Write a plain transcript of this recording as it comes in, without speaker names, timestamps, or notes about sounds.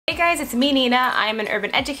Hey guys, it's me Nina. I'm an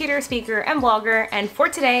urban educator, speaker, and blogger, and for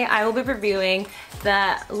today I will be reviewing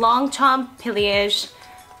the Longchamp Pliage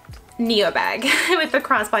Neo bag with the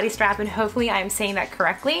crossbody strap, and hopefully I'm saying that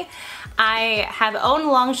correctly. I have owned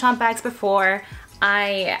Longchamp bags before.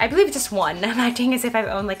 I believe just one. I'm acting as if I've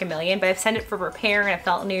owned like a million, but I've sent it for repair and it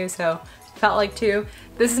felt new, so felt like two.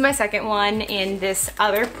 This is my second one in this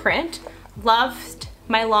other print. Loved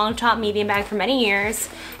my Longchamp medium bag for many years,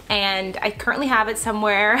 and I currently have it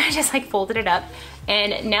somewhere. I just like folded it up,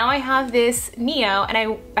 and now I have this Neo,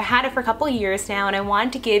 and I had it for a couple of years now, and I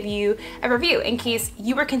wanted to give you a review in case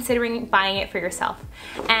you were considering buying it for yourself.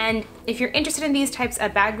 And if you're interested in these types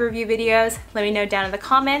of bag review videos, let me know down in the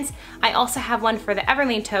comments. I also have one for the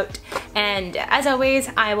Everlane tote, and as always,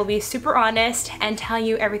 I will be super honest and tell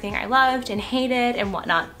you everything I loved and hated and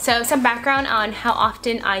whatnot. So some background on how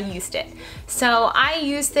often I used it. So I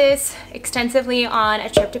used this extensively on a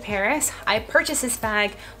trip to Paris. I purchased this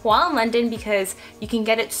bag while in London because you can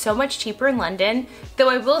get it so much cheaper in London. Though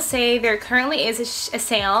I will say there currently is a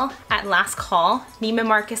sale at Last Call, Neiman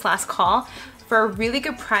Marcus Last Call, for a really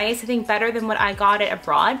good price, I think better than what I got it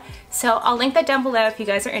abroad. So I'll link that down below if you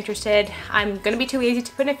guys are interested. I'm gonna be too lazy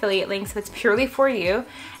to put an affiliate link, so it's purely for you.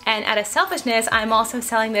 And out of selfishness, I'm also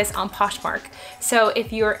selling this on Poshmark. So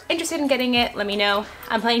if you're interested in getting it, let me know.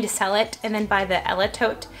 I'm planning to sell it and then buy the Ella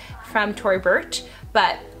tote from Tory Burch,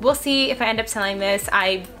 but we'll see if I end up selling this.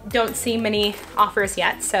 I don't see many offers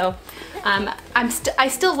yet, so I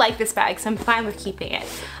still like this bag, so I'm fine with keeping it.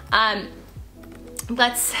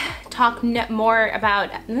 Let's talk more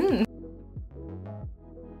about,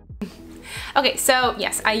 Okay, so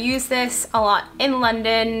yes, I use this a lot in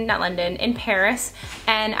in Paris,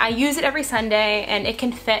 and I use it every Sunday, and it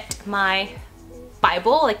can fit my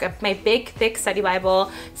Bible, like my big thick study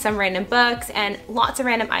Bible, some random books, and lots of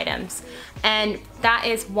random items. And that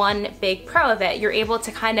is one big pro of it. You're able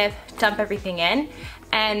to kind of dump everything in.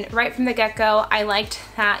 And right from the get-go, I liked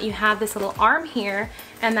that you have this little arm here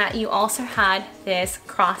and that you also had this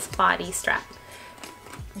crossbody strap.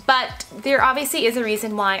 But there obviously is a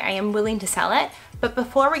reason why I am willing to sell it. But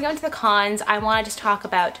before we go into the cons, I want to just talk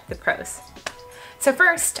about the pros. So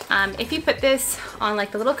first, if you put this on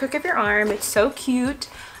like the little crook of your arm, it's so cute.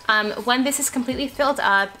 When this is completely filled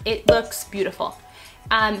up, it looks beautiful.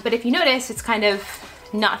 But if you notice, it's kind of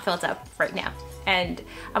not filled up right now. And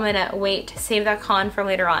I'm gonna wait to save that con for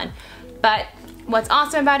later on. But what's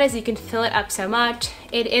awesome about it is you can fill it up so much.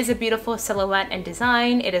 It is a beautiful silhouette and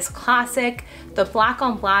design. It is classic. The black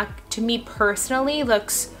on black, to me personally,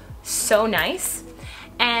 looks so nice.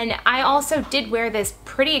 And I also did wear this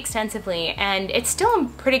pretty extensively, and it's still in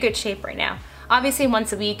pretty good shape right now. Obviously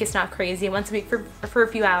once a week is not crazy. Once a week for a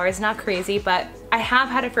few hours, not crazy, but I have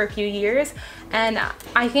had it for a few years, and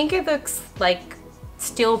I think it looks like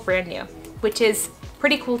still brand new, which is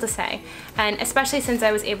pretty cool to say, and especially since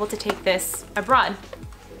I was able to take this abroad.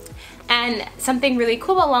 And something really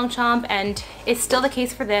cool about Longchamp, and it's still the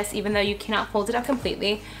case for this even though you cannot fold it up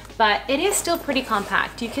completely, but it is still pretty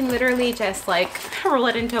compact. You can literally just like roll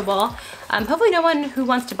it into a ball. Hopefully no one who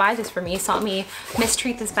wants to buy this for me saw me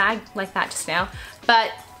mistreat this bag like that just now,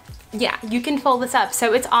 but yeah, you can fold this up.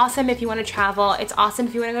 So it's awesome if you want to travel. It's awesome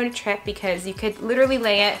if you want to go on a trip because you could literally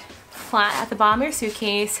lay it flat at the bottom of your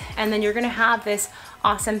suitcase, and then you're gonna have this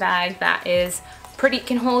awesome bag that is pretty,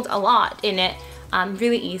 can hold a lot in it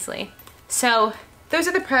really easily. So those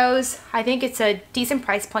are the pros. I think it's a decent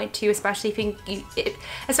price point too, especially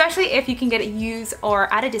if you can get it used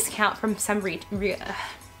or at a discount from some retailers.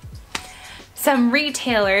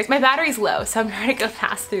 My battery's low, so I'm trying to go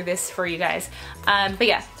fast through this for you guys. But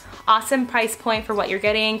yeah, awesome price point for what you're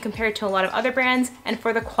getting compared to a lot of other brands, and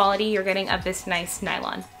for the quality you're getting of this nice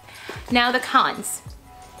nylon. Now the cons.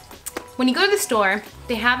 When you go to the store,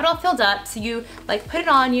 they have it all filled up, so you like put it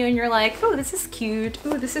on you and you're like, oh, this is cute,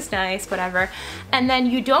 oh, this is nice, whatever. And then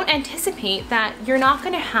you don't anticipate that you're not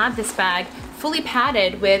gonna have this bag fully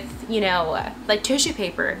padded with, you know, like tissue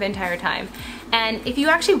paper the entire time. And if you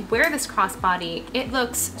actually wear this crossbody, it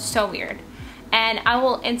looks so weird. And I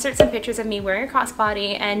will insert some pictures of me wearing a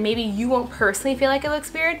crossbody, and maybe you won't personally feel like it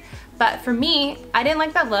looks weird, but for me, I didn't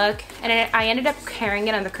like that look, and I ended up carrying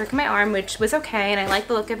it on the crook of my arm, which was okay, and I like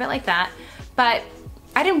the look of it like that, but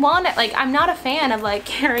I didn't want it. Like, I'm not a fan of like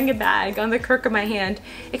carrying a bag on the crook of my hand.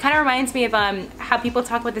 It kind of reminds me of how people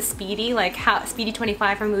talk about the Speedy, like how Speedy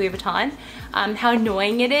 25 from Louis Vuitton, how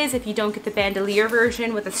annoying it is if you don't get the bandolier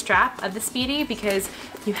version with a strap of the Speedy, because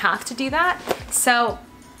you have to do that. So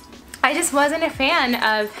I just wasn't a fan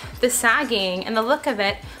of the sagging and the look of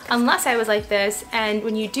it unless I was like this, and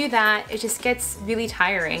when you do that, it just gets really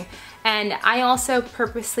tiring. And I also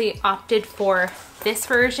purposely opted for this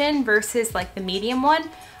version versus like the medium one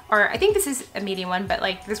or I think this is a medium one, but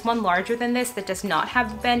like there's one larger than this that does not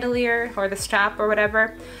have the bandolier or the strap or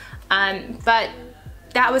whatever. But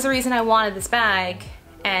that was the reason I wanted this bag,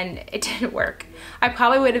 and it didn't work. I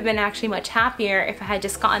probably would have been actually much happier if I had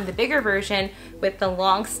just gotten the bigger version with the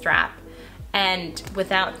long strap and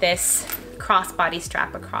without this crossbody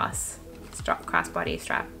strap across. Crossbody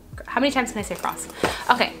strap. How many times can I say cross?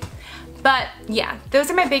 Okay, but yeah,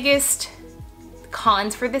 those are my biggest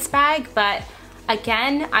cons for this bag, but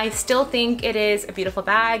again, I still think it is a beautiful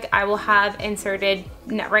bag. I will have inserted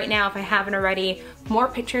right now, if I haven't already, more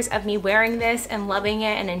pictures of me wearing this and loving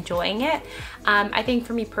it and enjoying it. I think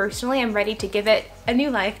for me personally, I'm ready to give it a new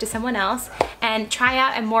life to someone else and try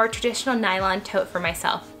out a more traditional nylon tote for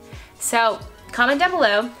myself. So comment down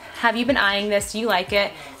below, have you been eyeing this? Do you like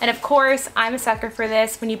it? And of course, I'm a sucker for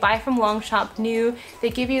this. When you buy from Longchamp new,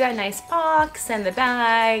 they give you that nice box and the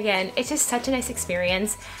bag, and it's just such a nice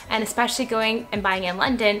experience. And especially going and buying in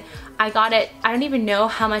London, I got it, I don't even know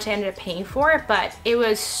how much I ended up paying for it, but it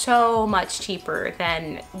was so much cheaper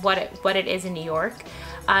than what it is in New York.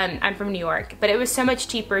 I'm from New York, but it was so much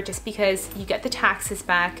cheaper just because you get the taxes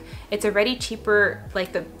back. It's already cheaper,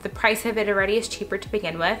 like the price of it already is cheaper to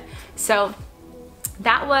begin with. So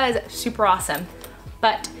that was super awesome.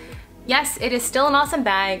 But yes, it is still an awesome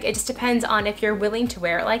bag. It just depends on if you're willing to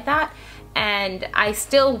wear it like that. And I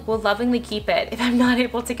still will lovingly keep it if I'm not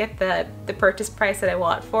able to get the purchase price that I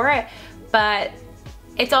want for it. But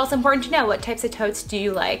it's also important to know what types of totes do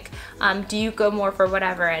you like. Do you go more for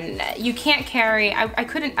whatever? And you can't carry, I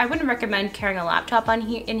wouldn't recommend carrying a laptop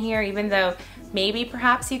in here, even though maybe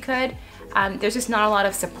perhaps you could. There's just not a lot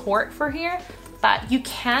of support for here. But you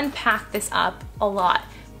can pack this up a lot,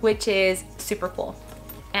 which is super cool.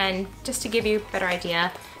 And just to give you a better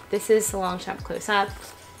idea, this is the Longchamp close-up,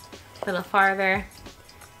 a little farther,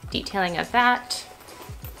 detailing of that.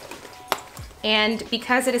 And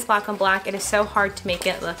because it is black on black, it is so hard to make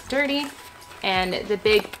it look dirty, and the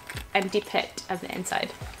big empty pit of the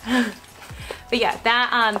inside. But yeah,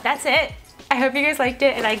 that's it. I hope you guys liked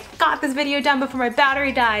it, and I got this video done before my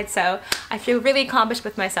battery died, so I feel really accomplished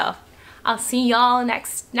with myself. I'll see y'all not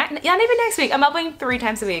even next week. I'm uploading 3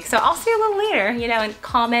 times a week, so I'll see you a little later, you know, and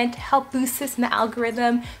comment, help boost this in the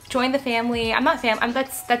algorithm, join the family. I'm not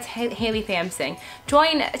that's Haley Fam's thing.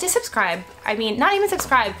 Join, just subscribe. I mean, not even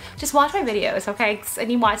subscribe, just watch my videos, okay? I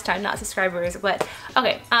need watch time, not subscribers, but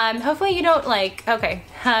okay. Hopefully you don't like, okay,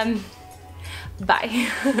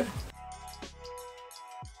 bye.